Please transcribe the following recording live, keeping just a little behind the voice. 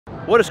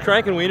What is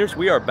cranking, wieners?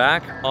 We are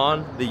back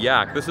on the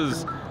Yak. This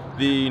is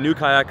the new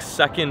kayak's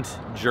second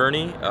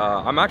journey.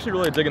 I'm actually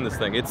really digging this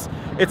thing. It's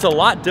a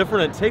lot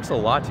different. It takes a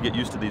lot to get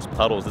used to these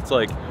pedals. It's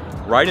like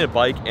riding a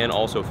bike and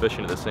also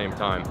fishing at the same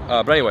time.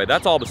 But anyway,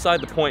 that's all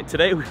beside the point.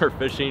 Today we are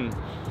fishing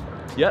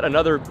yet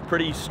another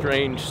pretty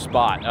strange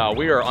spot.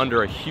 We are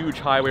under a huge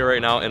highway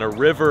right now in a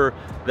river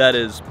that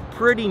is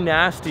pretty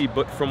nasty,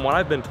 but from what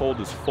I've been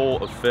told is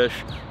full of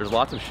fish. There's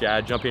lots of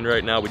shad jumping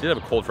right now. We did have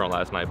a cold front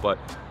last night, but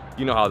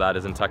you know how that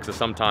is in Texas.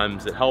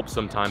 Sometimes it helps,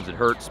 sometimes it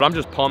hurts. But I'm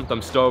just pumped,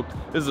 I'm stoked.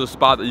 This is a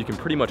spot that you can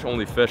pretty much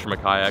only fish from a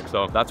kayak,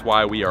 so that's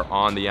why we are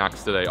on the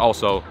Yaks today.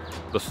 Also,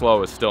 the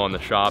slow is still in the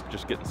shop,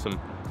 just getting some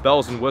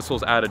bells and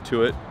whistles added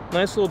to it.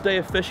 Nice little day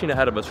of fishing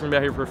ahead of us. We're gonna be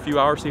out here for a few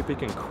hours, see if we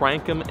can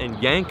crank them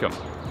and yank them.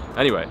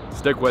 Anyway,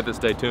 stick with it,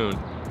 stay tuned,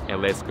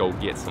 and let's go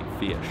get some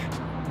fish.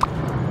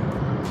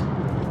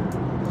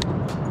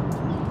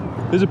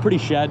 This is a pretty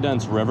shad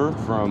dense river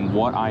from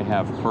what I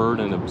have heard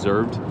and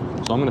observed.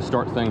 So I'm gonna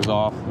start things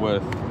off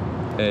with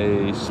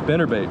a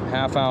spinnerbait,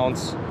 1/2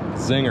 ounce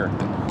zinger.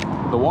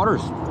 The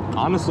water's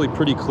honestly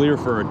pretty clear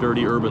for a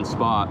dirty urban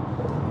spot.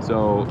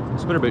 So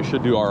spinnerbait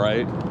should do all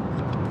right.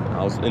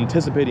 I was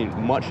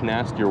anticipating much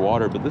nastier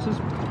water, but this is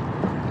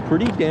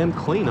pretty damn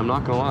clean, I'm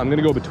not gonna lie. I'm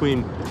gonna go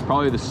between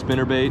probably the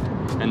spinnerbait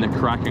and the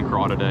Kraken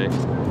craw today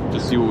to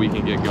see what we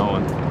can get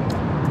going.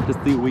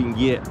 Just see what we can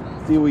get.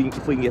 See if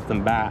we can get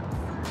some bites.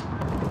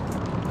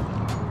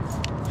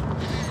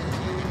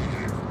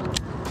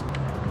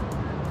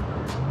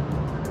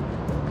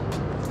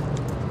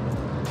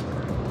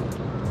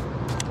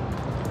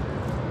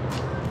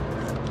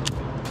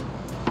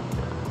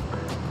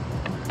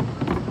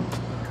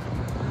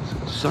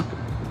 Sucker.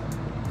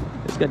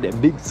 It's got that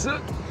big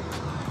suck.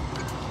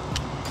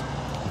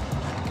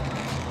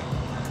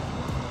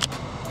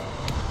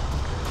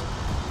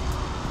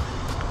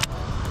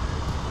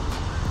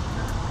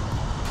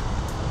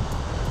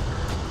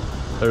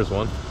 There's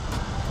one.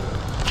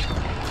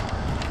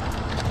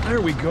 There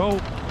we go.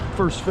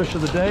 First fish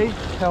of the day.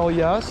 Hell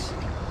yes.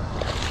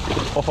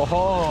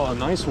 Oh, a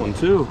nice one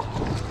too.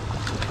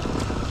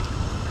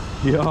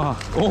 Yeah.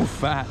 Oh,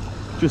 fat.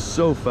 Just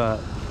so fat.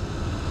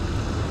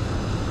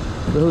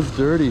 That was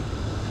dirty.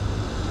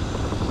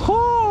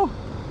 Oh,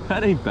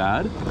 that ain't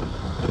bad.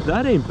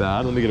 That ain't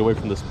bad. Let me get away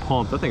from this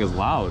pump. That thing is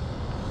loud.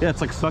 Yeah,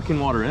 it's like sucking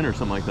water in or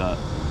something like that.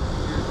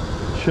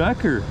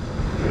 Checker.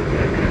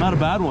 Not a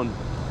bad one.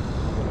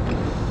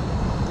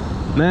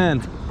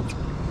 Man,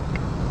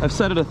 I've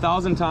said it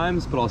 1,000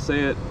 times, but I'll say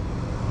it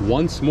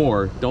once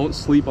more. Don't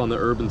sleep on the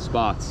urban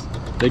spots.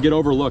 They get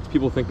overlooked.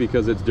 People think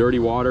because it's dirty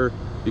water,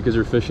 because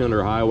you're fishing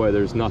under a highway,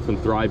 there's nothing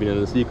thriving in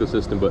this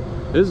ecosystem, but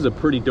this is a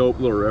pretty dope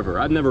little river.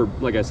 I've never,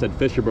 like I said,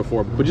 fished here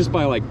before, but just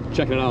by like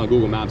checking it out on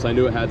Google Maps, I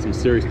knew it had some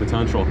serious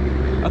potential.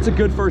 That's a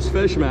good first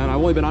fish, man. I've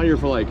only been out here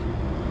for like,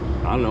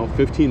 I don't know,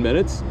 15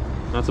 minutes.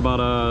 That's about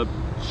a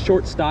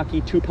short,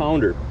 stocky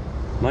 2-pounder.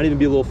 Might even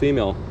be a little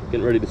female,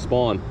 getting ready to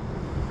spawn.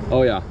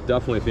 Oh yeah,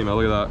 definitely a female,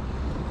 look at that.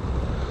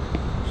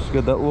 She's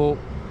got that little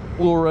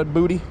red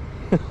booty.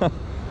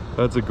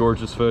 That's a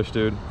gorgeous fish,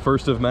 dude.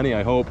 First of many,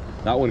 I hope.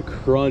 That one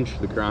crunched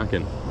the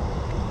Kraken.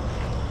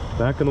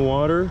 Back in the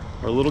water,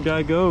 our little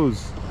guy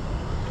goes.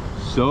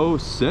 So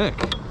sick.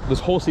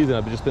 This whole season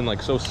I've just been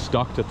like so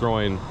stuck to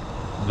throwing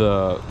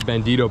the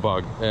bandito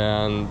bug,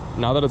 and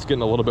now that it's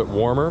getting a little bit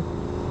warmer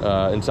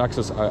in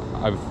Texas,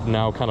 I've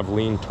now kind of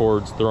leaned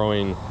towards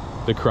throwing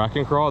the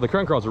Kraken craw. The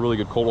Kraken craw is a really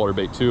good cold water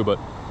bait too, but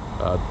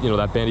you know,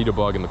 that bandito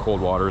bug in the cold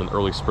water in the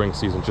early spring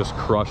season just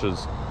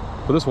crushes.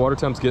 But this water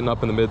temp's getting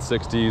up in the mid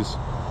 60s,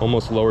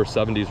 almost lower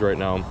 70s right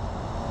now.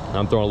 And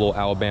I'm throwing a little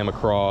Alabama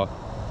craw,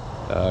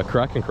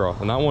 Kraken craw,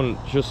 and that one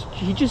he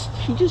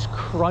just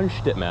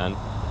crunched it, man.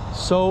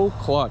 So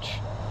clutch.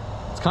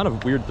 It's kind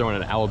of weird throwing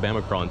an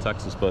Alabama craw in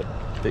Texas, but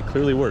it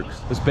clearly works.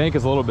 This bank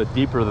is a little bit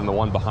deeper than the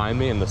one behind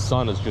me, and the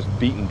sun is just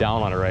beating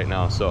down on it right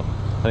now, so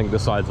I think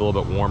this side's a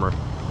little bit warmer.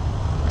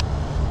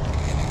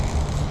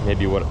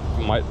 Maybe what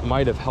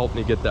might have helped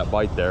me get that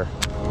bite there.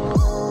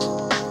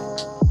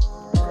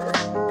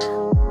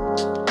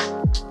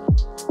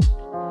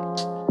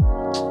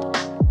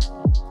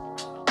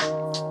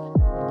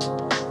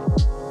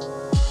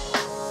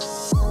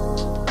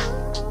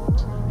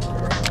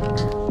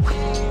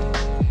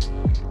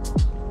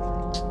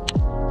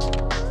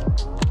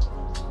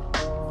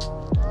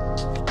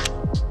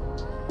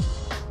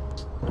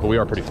 But we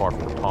are pretty far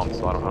from the pump,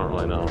 so I don't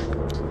really know.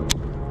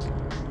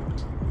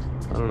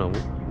 I don't know.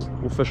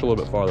 We'll fish a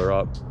little bit farther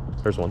up.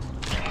 There's one.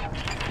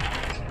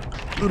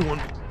 Good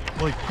one.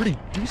 Like pretty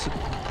decent.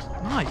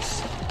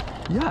 Nice.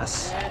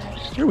 Yes.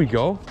 Here we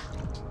go.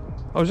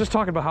 I was just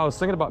talking about how I was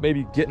thinking about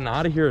maybe getting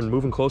out of here and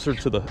moving closer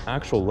to the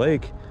actual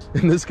lake.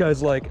 And this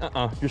guy's like,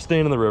 you're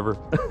staying in the river.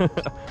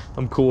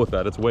 I'm cool with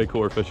that. It's way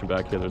cooler fishing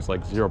back here. There's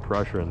like zero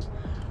pressure, and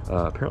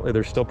apparently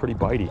they're still pretty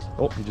bitey.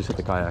 Oh, he just hit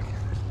the kayak.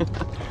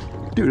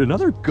 Dude,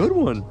 another good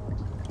one.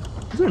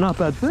 These are not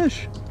bad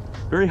fish.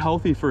 Very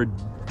healthy for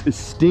a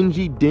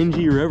stingy,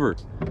 dingy river.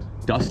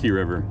 Dusty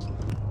river.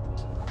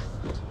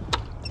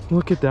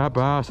 Look at that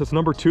bass. That's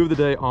number 2 of the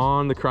day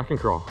on the crack and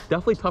crawl.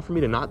 Definitely tough for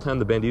me to not time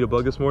the bandito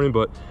bug this morning,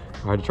 but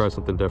I had to try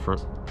something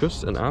different.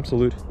 Just an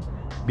absolute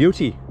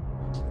beauty.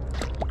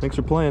 Thanks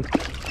for playing.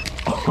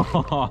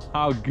 Oh,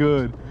 how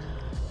good.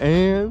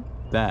 And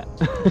that.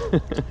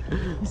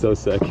 So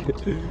sick.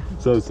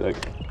 So sick.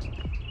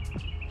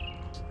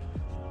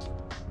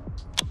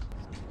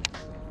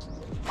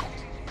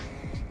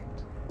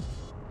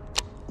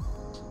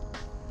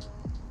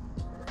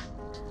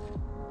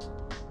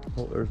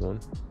 Oh, there's one.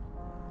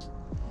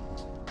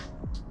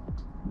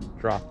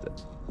 Dropped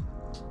it.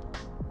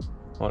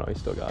 Oh no, he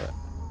still got it.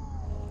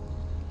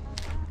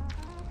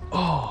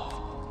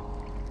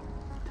 Oh,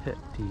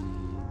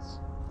 titties.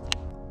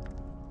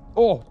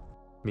 Oh,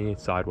 me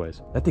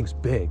sideways. That thing's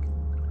big,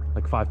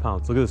 like 5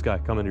 pounds. Look at this guy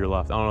coming to your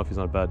left. I don't know if he's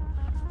on a bed.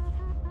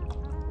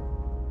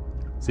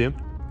 See him?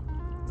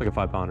 It's like a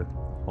 5-pounder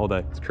all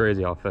day. It's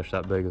crazy how a fish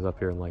that big is up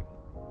here in like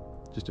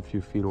just a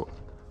few feet,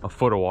 a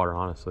foot of water,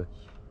 honestly.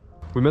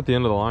 We met the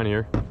end of the line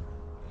here.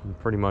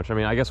 Pretty much, I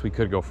mean, I guess we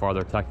could go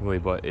farther technically,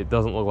 but it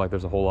doesn't look like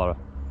there's a whole lot of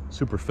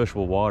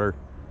superficial water.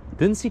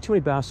 Didn't see too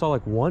many bass. Saw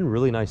like one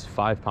really nice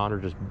 5-pounder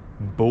just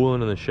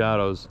bowling in the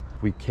shadows.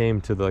 We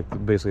came to the,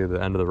 like, basically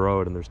the end of the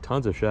road, and there's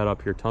tons of shad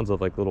up here, tons of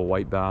like little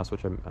white bass,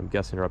 which I'm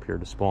guessing are up here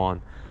to spawn,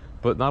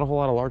 but not a whole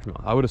lot of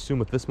largemouth. I would assume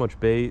with this much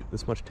bait,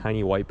 this much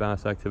tiny white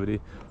bass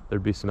activity,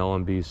 there'd be some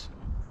LMBs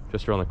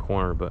just around the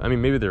corner. But I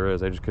mean, maybe there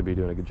is. I just could be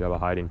doing a good job of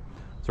hiding.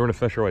 So we're gonna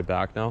fish our way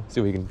back now, see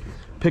if we can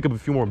pick up a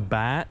few more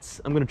bats.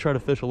 I'm gonna try to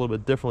fish a little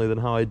bit differently than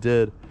how I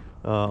did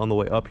on the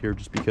way up here,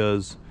 just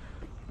because,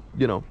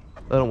 you know,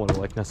 I don't want to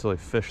like necessarily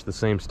fish the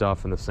same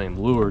stuff and the same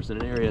lures in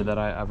an area that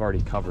I've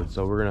already covered.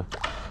 So we're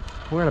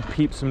gonna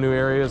peep some new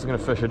areas. I'm gonna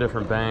fish a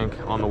different bank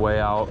on the way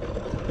out,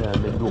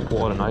 and maybe we'll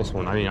pull out a nice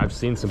one. I mean, I've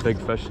seen some big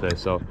fish today,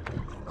 so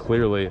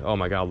clearly, oh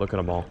my God, look at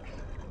them all.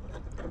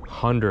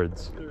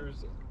 Hundreds.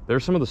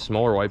 There's some of the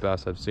smaller white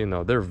bass I've seen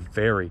though. They're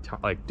very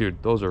like,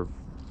 dude, those are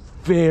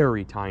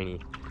very tiny.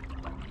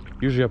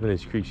 Usually up in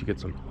these creeks you get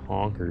some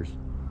honkers.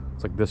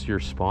 It's like this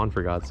year's spawn,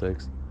 for God's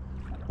sakes.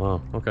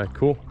 Wow, okay,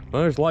 cool.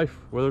 Well, there's life.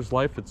 Where there's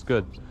life, it's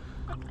good.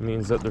 It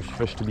means that there's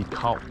fish to be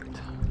caught.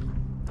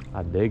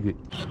 I dig it.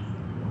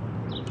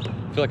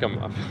 I feel like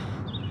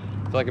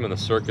I'm in the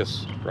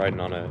circus riding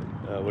on a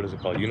what is it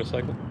called,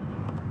 unicycle?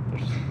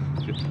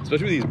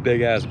 Especially with these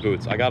big ass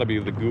boots. I gotta be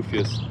the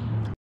goofiest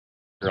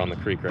on the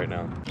creek right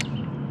now.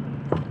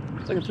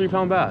 It's like a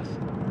 3-pound bass.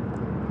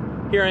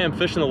 Here I am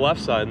fishing the left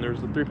side, and there's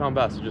the 3-pound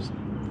bass. I just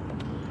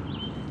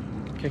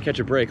can't catch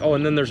a break. Oh,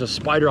 and then there's a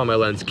spider on my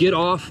lens. Get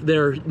off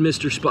there,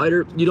 Mr.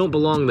 Spider. You don't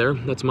belong there.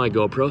 That's my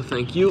GoPro,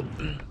 thank you.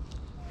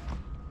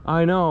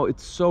 I know,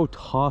 it's so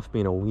tough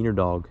being a wiener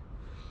dog.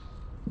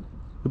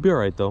 It'll be all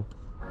right though.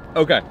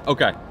 Okay,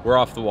 we're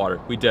off the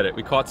water. We did it,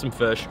 we caught some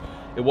fish.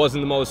 It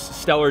wasn't the most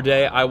stellar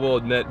day, I will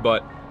admit,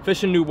 but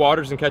fishing new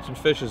waters and catching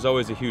fish is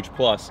always a huge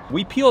plus.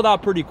 We peeled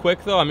out pretty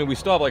quick though. I mean, we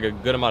still have like a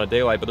good amount of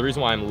daylight, but the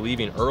reason why I'm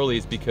leaving early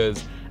is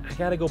because I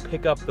gotta go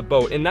pick up the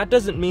boat. And that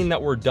doesn't mean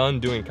that we're done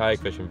doing kayak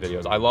fishing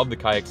videos. I love the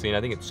kayak scene. I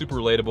think it's super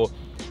relatable,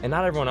 and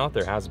not everyone out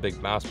there has a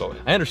big bass boat.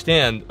 I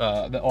understand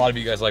that a lot of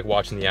you guys like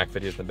watching the yak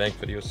videos and the bank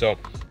videos, so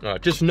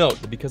just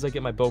note that because I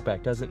get my boat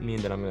back doesn't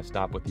mean that I'm gonna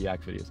stop with the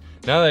yak videos.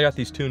 Now that I got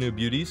these 2 new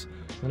beauties,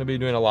 I'm gonna be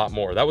doing a lot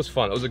more. That was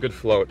fun, that was a good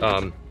float.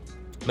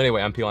 But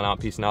anyway, I'm peeling out,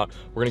 peacing out.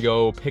 We're gonna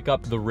go pick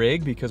up the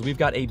rig because we've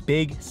got a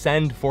big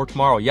send for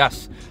tomorrow.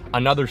 Yes,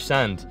 another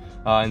send.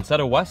 Instead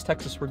of West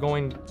Texas, we're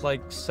going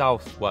like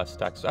Southwest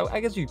Texas.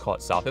 I guess you could call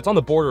it south. It's on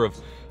the border of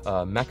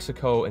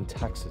Mexico and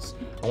Texas.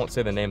 I won't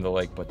say the name of the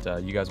lake,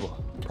 but you guys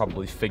will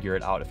probably figure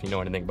it out if you know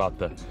anything about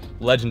the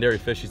legendary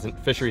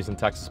fisheries in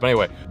Texas. But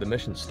anyway, the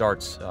mission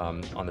starts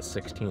on the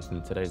 16th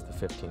and today's the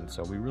 15th.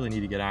 So we really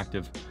need to get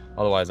active.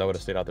 Otherwise, I would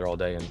have stayed out there all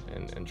day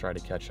and try to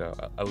catch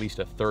at least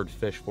a 3rd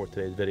fish for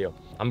today's video.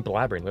 I'm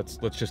blabbering.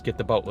 Let's just get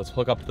the boat. Let's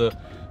hook up the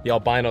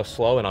albino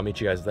slow, and I'll meet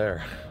you guys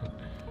there.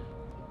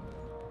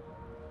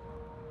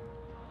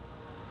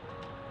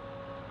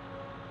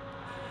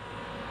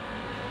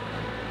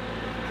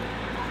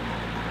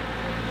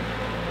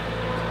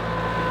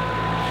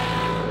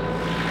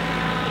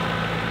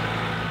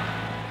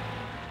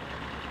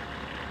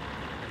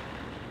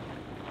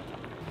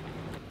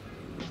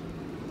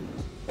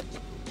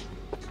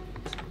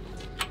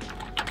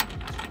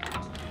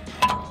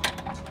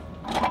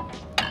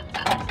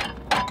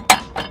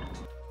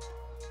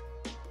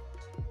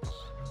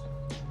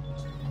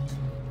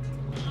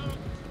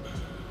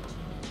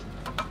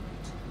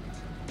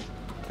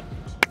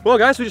 Well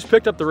guys, we just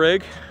picked up the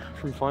rig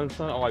from Fun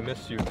Sun. Oh, I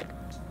miss you.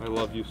 I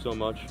love you so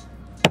much.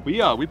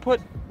 We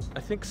put, I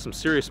think, some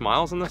serious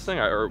miles on this thing,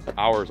 or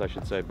hours I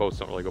should say. Boats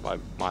don't really go by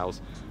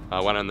miles. I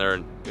went in there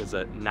and it was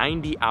a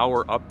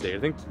 90-hour update. I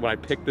think when I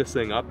picked this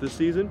thing up this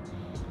season,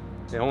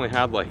 it only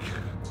had like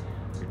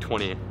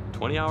 20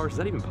 hours. Is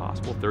that even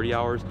possible? 30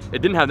 hours?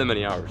 It didn't have that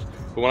many hours.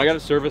 But when I got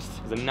it serviced,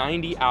 it was a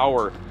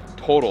 90-hour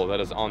total that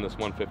is on this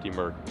 150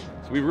 Merc.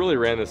 So we really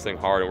ran this thing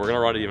hard, and we're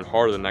gonna run it even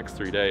harder the next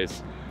 3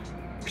 days.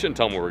 We shouldn't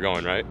tell them where we're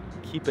going, right?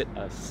 Keep it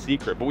a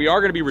secret. But we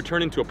are gonna be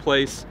returning to a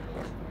place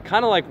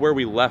kind of like where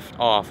we left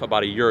off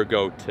about a year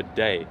ago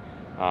today.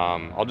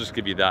 I'll just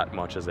give you that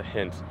much as a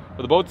hint.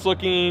 But the boat's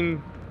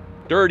looking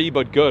dirty,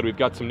 but good. We've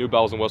got some new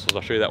bells and whistles.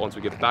 I'll show you that once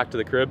we get back to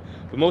the crib.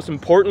 But most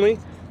importantly,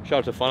 shout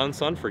out to Fun on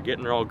Sun for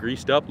getting her all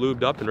greased up,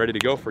 lubed up, and ready to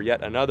go for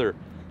yet another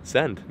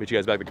send. Meet you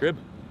guys back at the crib.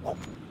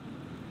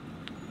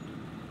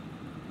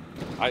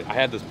 I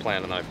had this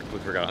plan and I completely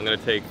forgot. I'm gonna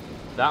take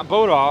that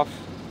boat off,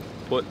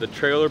 put the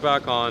trailer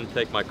back on,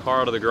 take my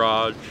car out of the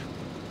garage,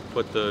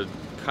 put the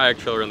kayak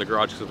trailer in the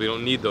garage because we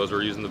don't need those.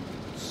 We're using the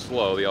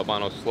slow, the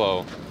albino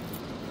slow.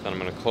 Then I'm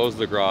gonna close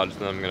the garage,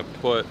 then I'm gonna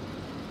put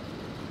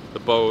the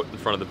boat in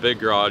front of the big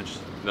garage,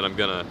 then I'm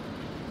gonna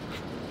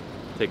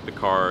take the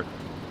car,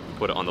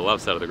 put it on the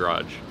left side of the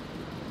garage.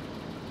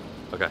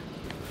 Okay.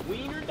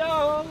 Wiener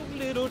dog,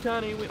 little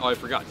tiny wiener. Oh, I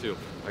forgot too.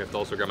 I have to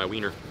also grab my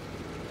wiener.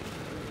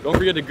 Don't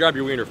forget to grab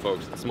your wiener,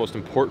 folks. It's the most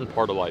important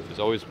part of life, is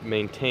always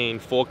maintain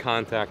full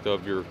contact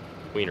of your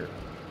wiener.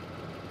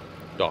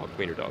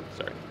 Wiener dog,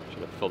 sorry.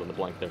 Should have filled in the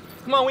blank there.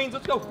 Come on, Weens,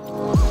 let's go.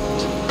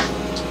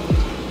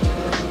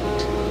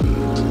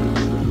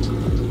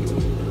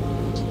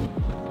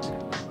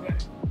 Okay.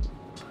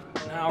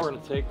 Now we're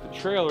gonna take the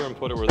trailer and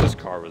put it where this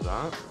car was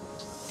at.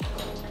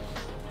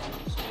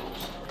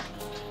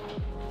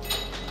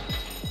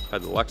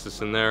 Had the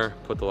Lexus in there,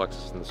 put the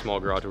Lexus in the small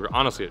garage.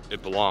 Honestly,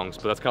 it belongs,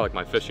 but that's kind of like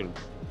my fishing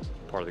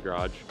part of the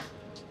garage.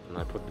 And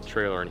I put the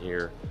trailer in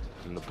here.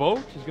 And the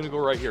boat is gonna go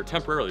right here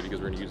temporarily because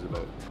we're gonna use the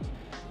boat.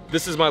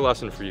 This is my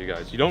lesson for you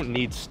guys. You don't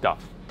need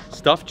stuff.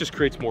 Stuff just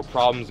creates more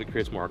problems. It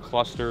creates more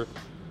cluster.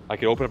 I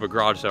could open up a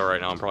garage sale right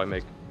now and probably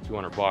make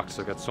 200 bucks.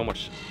 I've got so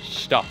much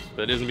stuff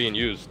that isn't being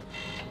used.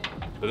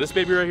 But this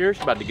baby right here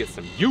is about to get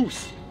some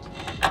use.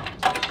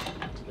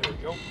 There we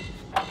go.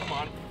 Come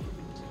on.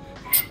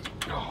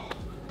 Oh.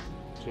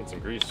 Need some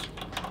grease.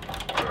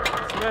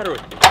 What's the matter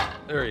with you?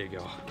 There you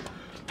go.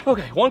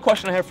 Okay, one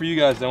question I have for you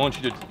guys that I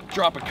want you to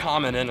drop a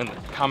comment in the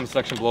comment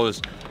section below is,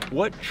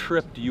 what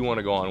trip do you want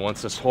to go on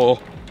once this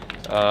whole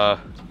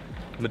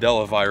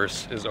Medela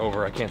virus is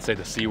over? I can't say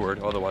the C word,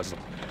 otherwise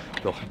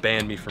they'll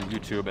ban me from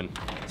YouTube and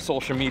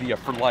social media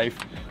for life.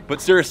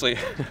 But seriously,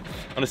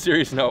 on a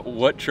serious note,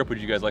 what trip would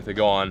you guys like to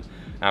go on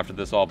after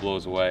this all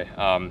blows away?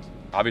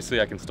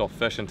 Obviously, I can still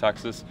fish in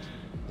Texas,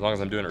 as long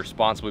as I'm doing it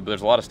responsibly, but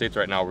there's a lot of states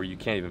right now where you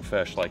can't even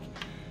fish. Like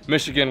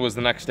Michigan was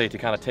the next state to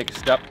kind of take a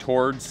step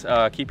towards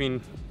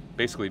keeping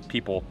basically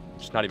people,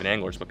 just not even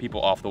anglers, but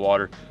people off the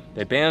water.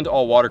 They banned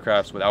all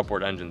watercrafts with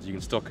outboard engines. You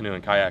can still canoe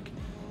and kayak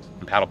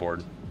and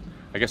paddleboard.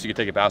 I guess you could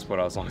take a bass boat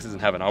out as long as it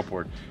doesn't have an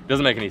outboard. It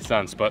doesn't make any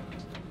sense, but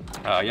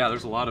yeah,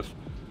 there's a lot of,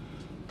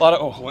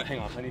 oh, wait, hang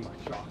on, I need my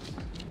shocks.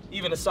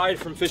 Even aside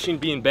from fishing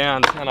being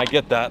banned, and I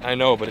get that, I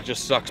know, but it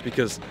just sucks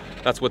because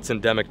that's what's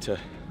endemic to,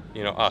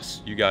 you know,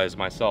 us, you guys,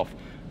 myself.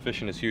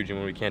 Fishing is huge, and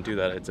when we can't do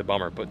that, it's a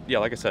bummer. But yeah,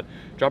 like I said,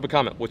 drop a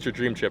comment. What's your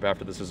dream trip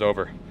after this is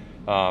over?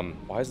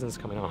 Why isn't this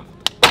coming off?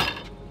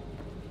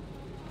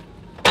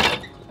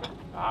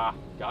 Ah,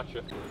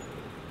 gotcha.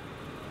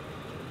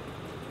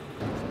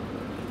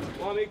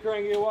 Want me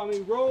crank it, want me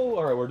roll?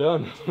 All right, we're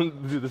done.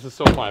 Dude, this is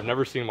so fun. I've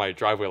never seen my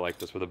driveway like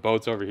this, where the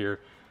boat's over here,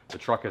 the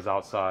truck is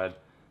outside,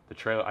 the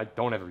trailer, I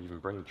don't ever even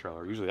bring the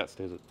trailer. Usually that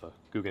stays at the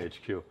Guggen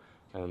HQ,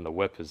 and then the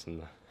whip is in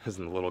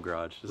the little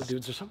garage. Dude,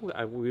 is there something,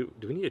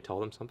 do we need to tell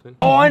them something?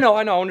 Oh, I know.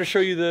 I want to show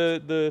you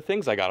the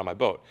things I got on my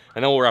boat.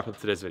 And then we'll wrap up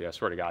today's video, I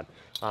swear to God.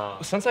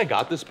 Since I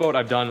got this boat,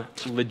 I've done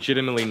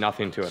legitimately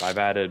nothing to it. I've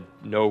added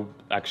no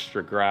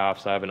extra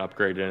graphs. I haven't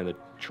upgraded any of the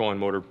trolling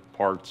motor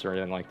parts or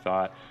anything like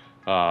that.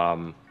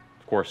 Of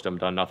course, I've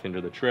done nothing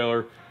to the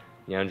trailer.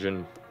 The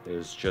engine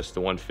is just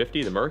the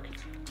 150, the Merc.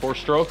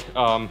 4-stroke,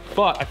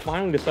 but I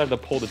finally decided to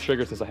pull the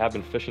trigger since I have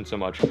been fishing so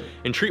much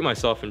and treat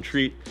myself and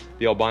treat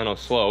the albino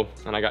slow.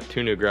 And I got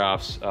 2 new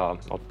graphs.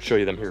 I'll show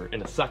you them here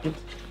in a second.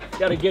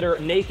 Gotta get her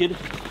naked.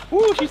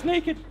 Woo, she's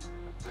naked.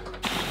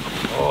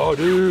 Oh,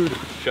 dude,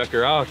 check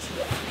her out.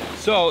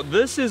 So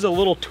this is a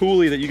little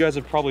toolie that you guys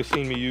have probably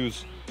seen me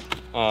use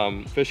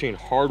fishing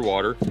hard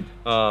water.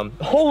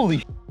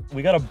 Holy,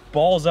 we got a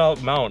balls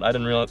out mount. I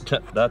didn't realize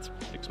that's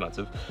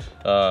expensive.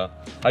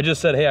 I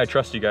just said, hey, I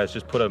trust you guys,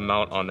 just put a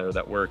mount on there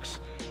that works.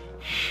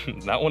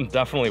 That one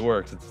definitely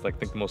works. It's like, I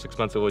think the most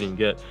expensive one you can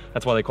get.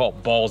 That's why they call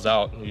it balls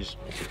out. You just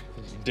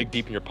dig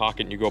deep in your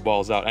pocket and you go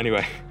balls out.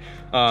 Anyway,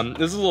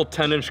 this is a little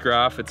 10-inch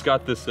graph. It's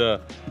got this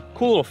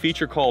cool little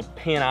feature called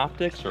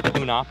Panoptics or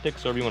Poonoptics,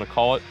 whatever you want to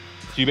call it.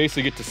 So you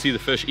basically get to see the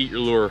fish eat your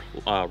lure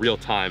real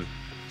time.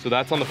 So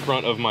that's on the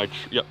front of my,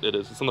 yep, it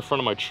is. It's on the front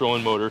of my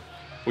trolling motor,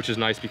 which is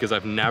nice because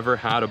I've never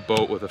had a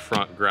boat with a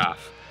front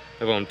graph.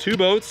 I've owned 2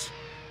 boats,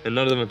 and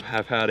none of them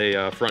have had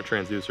a front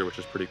transducer, which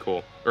is pretty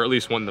cool, or at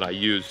least one that I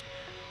used.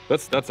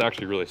 That's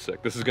actually really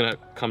sick. This is gonna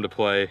come to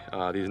play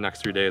these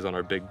next 3 days on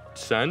our big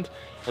send.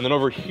 And then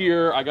over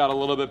here, I got a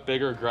little bit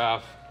bigger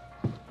graph.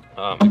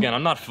 Again,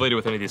 I'm not affiliated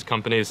with any of these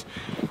companies,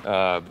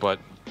 but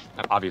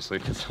obviously,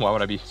 because why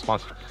would I be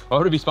sponsored? Why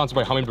would it be sponsored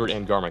by Humminbird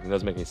and Garmin? It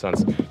doesn't make any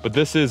sense. But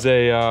this is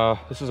a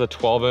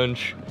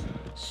 12-inch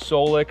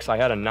Solix. I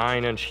had a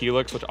 9-inch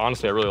Helix, which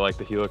honestly I really like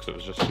the Helix. It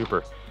was just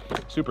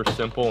super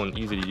simple and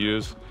easy to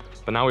use.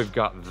 But now we've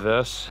got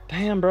this.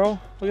 Damn, bro,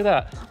 look at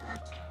that.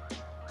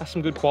 That's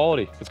some good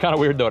quality. It's kind of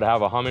weird though to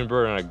have a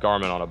hummingbird and a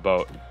Garmin on a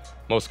boat.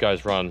 Most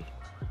guys run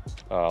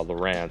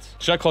Lowrance.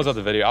 Should I close out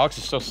the video? Alex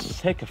is so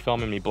sick of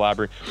filming me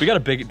blabbering. We got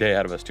a big day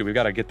ahead of us too. We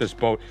got to get this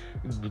boat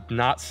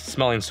not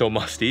smelling so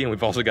musty, and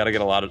we've also got to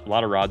get a lot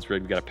of rods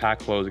rigged. We got to pack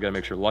clothes. We got to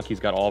make sure Lucky's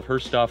got all of her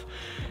stuff,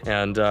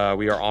 and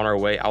we are on our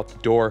way out the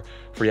door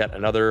for yet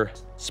another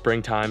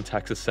springtime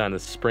Texas send. The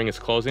spring is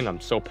closing.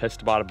 I'm so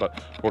pissed about it,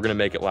 but we're gonna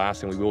make it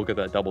last, and we will get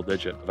that double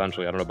digit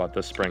eventually. I don't know about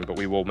this spring, but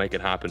we will make it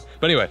happen.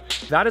 But anyway,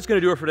 that is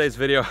gonna do it for today's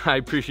video. I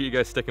appreciate you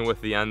guys sticking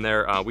with the end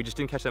there. We just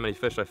didn't catch that many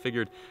fish, so I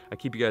figured I'd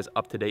keep you guys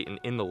up to date and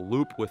in the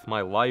loop with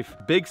my life.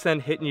 Big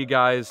send hitting you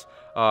guys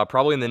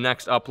probably in the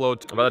next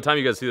upload. By the time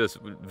you guys see this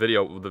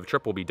video, the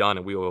trip will be done,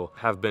 and we will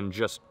have been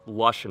just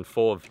lush and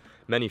full of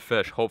many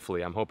fish,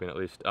 hopefully. I'm hoping at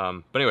least.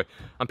 But anyway,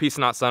 I'm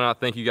peacing out, signing out.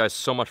 Thank you guys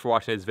so much for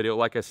watching today's video.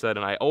 Like I said,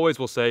 and I always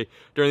will say,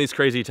 during these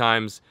crazy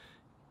times,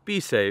 be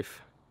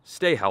safe,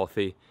 stay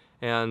healthy,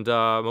 and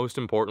most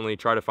importantly,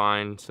 try to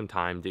find some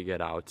time to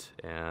get out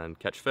and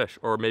catch fish,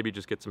 or maybe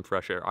just get some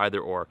fresh air, either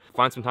or.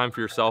 Find some time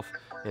for yourself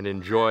and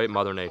enjoy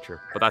Mother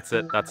Nature. But that's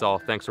it, that's all.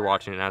 Thanks for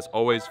watching, and as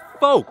always,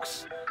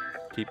 folks,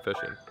 keep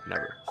fishing,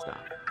 never stop.